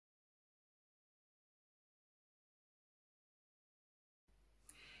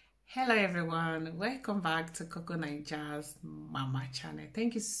Hello everyone, welcome back to Coco Niger's Mama channel.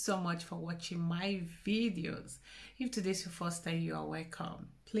 Thank you so much for watching my videos. If today's your first time, you are welcome.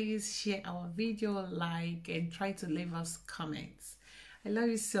 Please share our video, like, and try to leave us comments. I love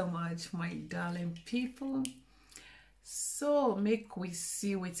you so much, my darling people. So make we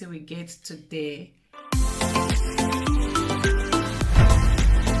see what we get today.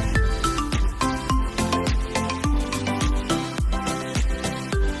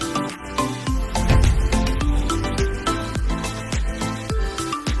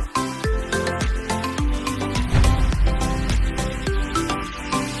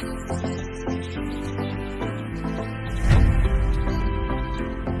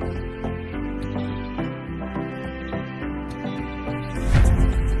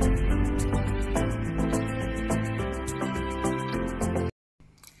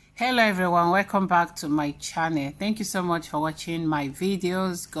 Hello everyone, welcome back to my channel. Thank you so much for watching my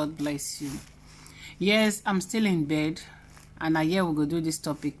videos. God bless you. Yes, I'm still in bed and here we're going to do this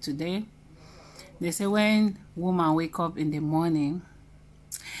topic today. They say when woman wake up in the morning,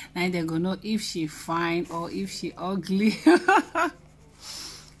 now they're going to know if she fine or if she ugly.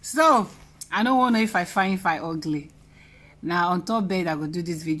 So I don't want to know if I fine, if I ugly. Now on top bed I go do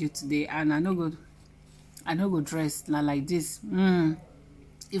this video today and I no go dress now like this.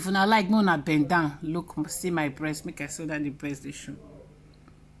 If you not like me, not bend down. Look, see my breast. Make I show that the breast they show.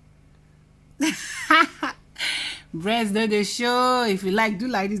 Breast they show. If you like, do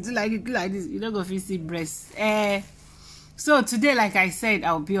like this, do like it, do like this. You don't go see breast. So today, like I said,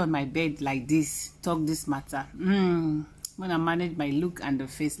 I'll be on my bed like this. Talk this matter. When I manage my look and the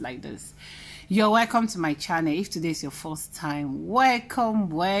face like this. You're welcome to my channel. If today is your first time, welcome,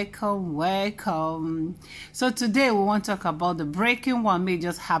 welcome, welcome. So today we want to talk about the breaking one that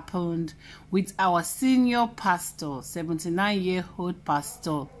just happened with our senior pastor, 79-year-old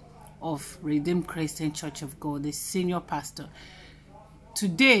pastor of Redeemed Christian Church of God, the senior pastor.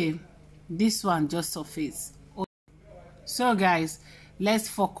 Today, this one just surfaced. So guys, let's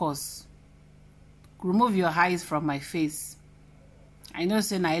focus. Remove your eyes from my face. I know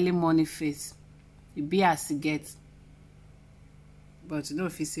say na early morning face. It be as it gets. But you know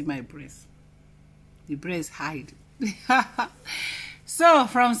if you see my breast. The breast hide. So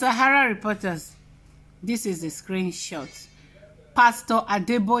from Sahara Reporters, this is the screenshot. Pastor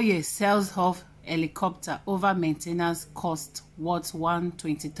Adeboye sells off helicopter over maintenance cost worth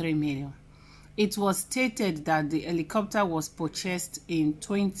N123 million. It was stated that the helicopter was purchased in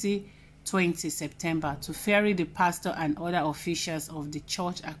 2020 September to ferry the pastor and other officials of the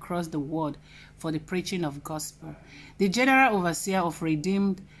church across the world for the preaching of gospel. The general overseer of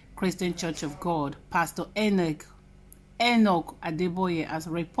Redeemed Christian Church of God, Pastor Adeboye, has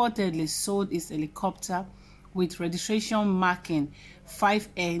reportedly sold his helicopter with registration marking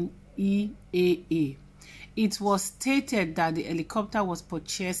 5NEAA. It was stated that the helicopter was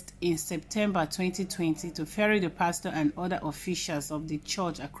purchased in September 2020 to ferry the pastor and other officials of the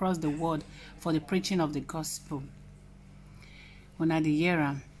church across the world for the preaching of the gospel.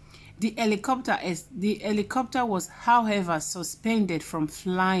 The helicopter was, however, suspended from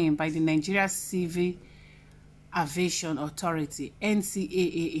flying by the Nigeria Civil Aviation Authority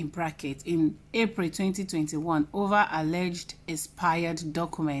 (NCAA) in April 2021 over alleged expired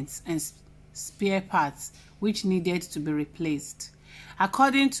documents and spare parts which needed to be replaced.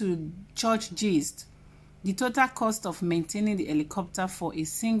 According to Church Gist, the total cost of maintaining the helicopter for a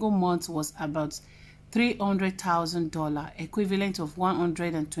single month was about $300,000, equivalent of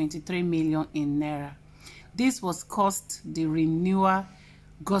 123 million in naira. This was cost the Renewal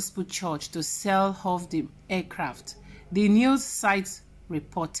Gospel Church to sell off the aircraft, the news site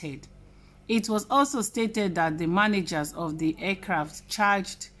reported. It was also stated that the managers of the aircraft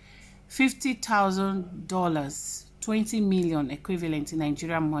charged $50,000, 20 million equivalent in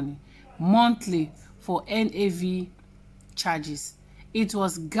Nigerian money, monthly for NAV charges. It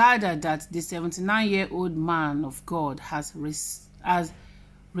was gathered that the 79-year-old man of God has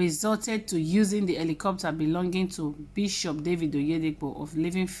resorted to using the helicopter belonging to Bishop Video.Guru of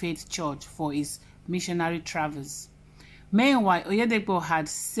Living Faith Church for his missionary travels. Meanwhile, Adeboye had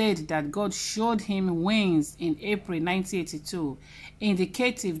said that God showed him wings in April 1982,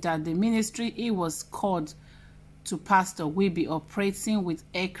 indicative that the ministry he was called to pastor will be operating with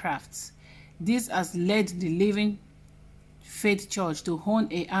aircrafts. This has led the Living Faith Church to own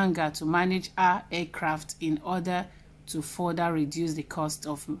a hangar to manage our aircraft in order to further reduce the cost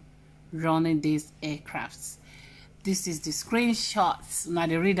of running these aircrafts. This is the screenshots. Now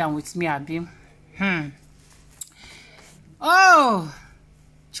they read them with me, Abi. Oh,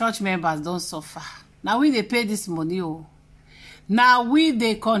 church members don't suffer. Now we they pay this money. Oh. Now we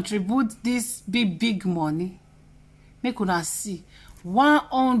they contribute this big money. Make una see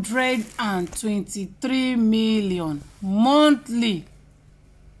 123 million monthly.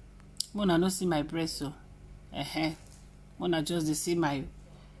 Mona no see my breast so. Mona just dey see my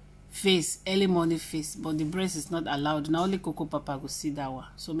face, early morning face, but the breast is not allowed. Now only Coco Papa go see that one.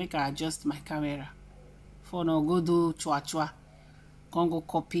 So make I adjust my camera. For no go do chua. Can't go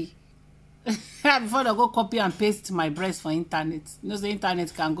copy. Before I go copy and paste my breast for internet. You know the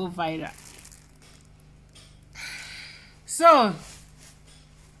internet can go viral. So,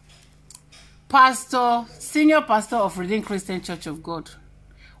 senior pastor of Redeemed Christian Church of God,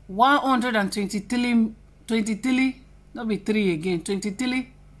 123, not be 3 again,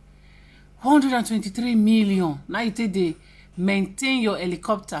 123 million. Now you take the maintain your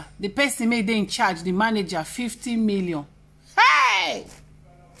helicopter. The person made in charge, the manager, 50 million. Hey!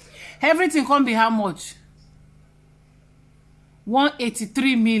 Everything can be how much?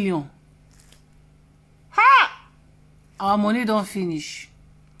 183 million. Ha! Our money don't finish.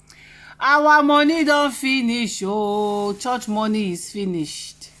 Our money don't finish. Oh, church money is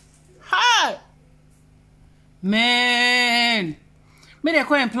finished. Ha! Man. May they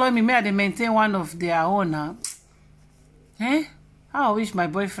come employ me, may they maintain one of their own. Huh? How I wish my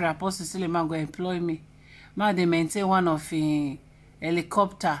boyfriend Apostle Suleiman go employ me. May they maintain one of a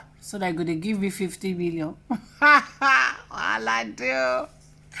helicopter. So that they give me 50 million. All I do.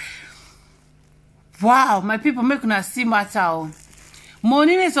 Wow, my people make una see matter.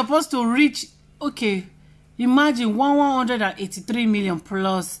 Money is supposed to reach, okay, imagine 183 million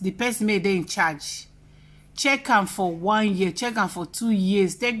plus the person made in charge. Check them for 1 year, check them for 2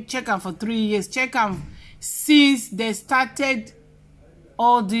 years, check them for 3 years, check them since they started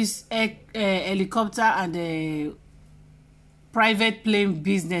all this helicopter and private plane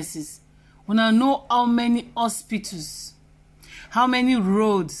businesses. We now know how many hospitals, how many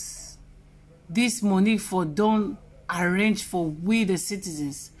roads this money for don't arrange for we the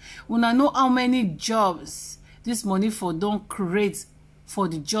citizens. We now know how many jobs this money for don't create for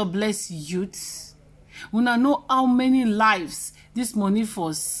the jobless youths. We now know how many lives this money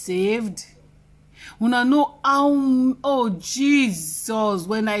for saved. We now know how, oh Jesus,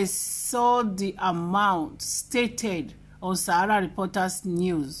 when I saw the amount stated on Sahara Reporters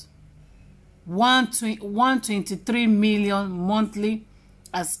News, 123 million monthly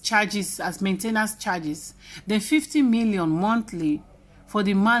as charges, as maintenance charges, then 50 million monthly for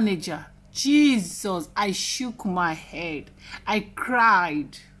the manager. Jesus, I shook my head. I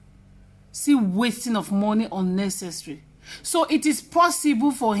cried. See, wasting of money unnecessary. So it is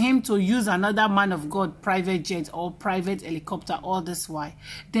possible for him to use another man of God private jet or private helicopter all this while.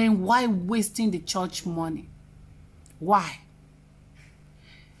 Then why wasting the church money? Why?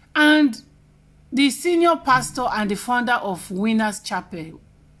 And the senior pastor and the founder of Winners Chapel,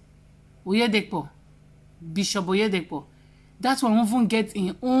 Oyedepo, Bishop Oyedepo, that one even get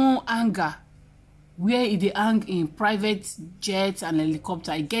in own anger where he hang in private jets and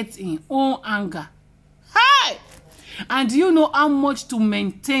helicopter. He gets in own anger. Hey! And do you know how much to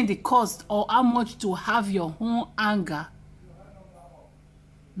maintain the cost or how much to have your own anger?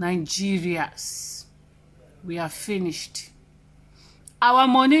 Nigerians, we are finished. Our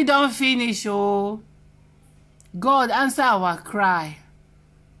money don't finish, oh. God, answer our cry.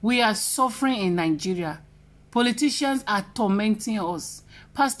 We are suffering in Nigeria. Politicians are tormenting us.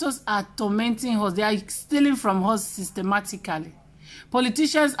 Pastors are tormenting us. They are stealing from us systematically.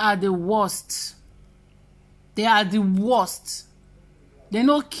 Politicians are the worst. They are the worst. They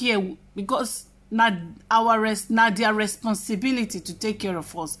don't care because not their responsibility to take care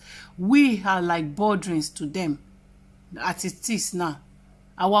of us. We are like burdens to them. As it is now.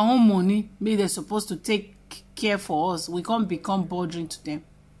 Our own money, maybe they're supposed to take care for us. We can't become burden to them.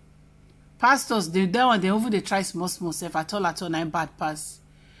 Pastors, they try small self at all, nine bad pass.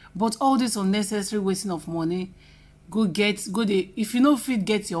 But all this unnecessary wasting of money, if you know if it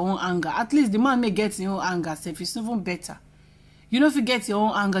get your own anger, at least the man may get your own anger self. It's even better. You know if you get your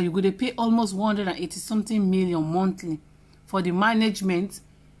own anger, you're going to pay almost 180-something million monthly for the management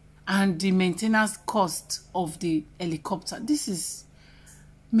and the maintenance cost of the helicopter. This is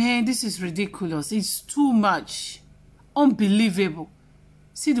ridiculous. It's too much. Unbelievable.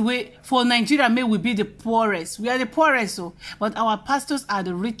 See the way, for Nigeria, may we be the poorest. We are the poorest, but our pastors are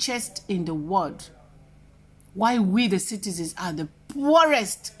the richest in the world. Why we, the citizens, are the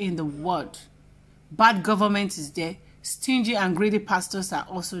poorest in the world. Bad government is there. Stingy and greedy pastors are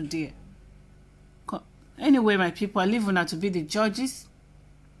also there. Anyway, my people, I leave you now to be the judges.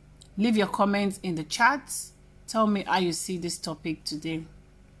 Leave your comments in the chats. Tell me how you see this topic today.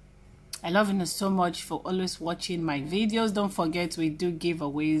 I love you so much for always watching my videos. Don't forget, we do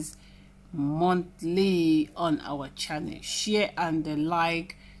giveaways monthly on our channel. Share and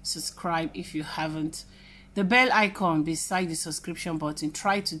like, subscribe if you haven't. The bell icon beside the subscription button,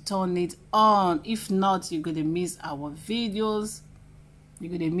 try to turn it on. If not, you're gonna miss our videos.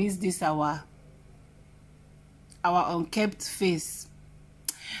 You're gonna miss this our unkept face.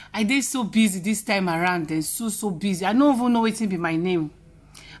 I did so busy this time around, and so busy. I don't even know what be my name.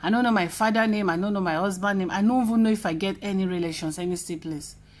 I don't know my father name. I don't know my husband name. I don't even know if I get any relations, any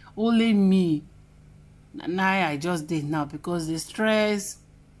siblings. Only me. Now I just did now because the stress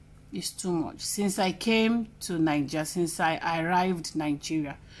is too much. Since I came to Nigeria, since I arrived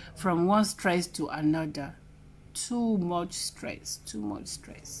Nigeria, from one stress to another, too much stress.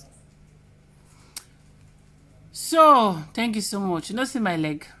 So thank you so much. You don't see my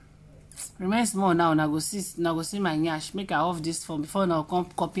leg. Remain small now. Now go see my nyash. Make I off this phone before now come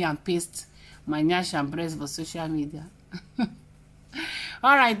copy and paste my nyash and breast for social media.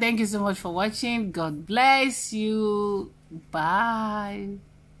 All right, thank you so much for watching. God bless you. Bye.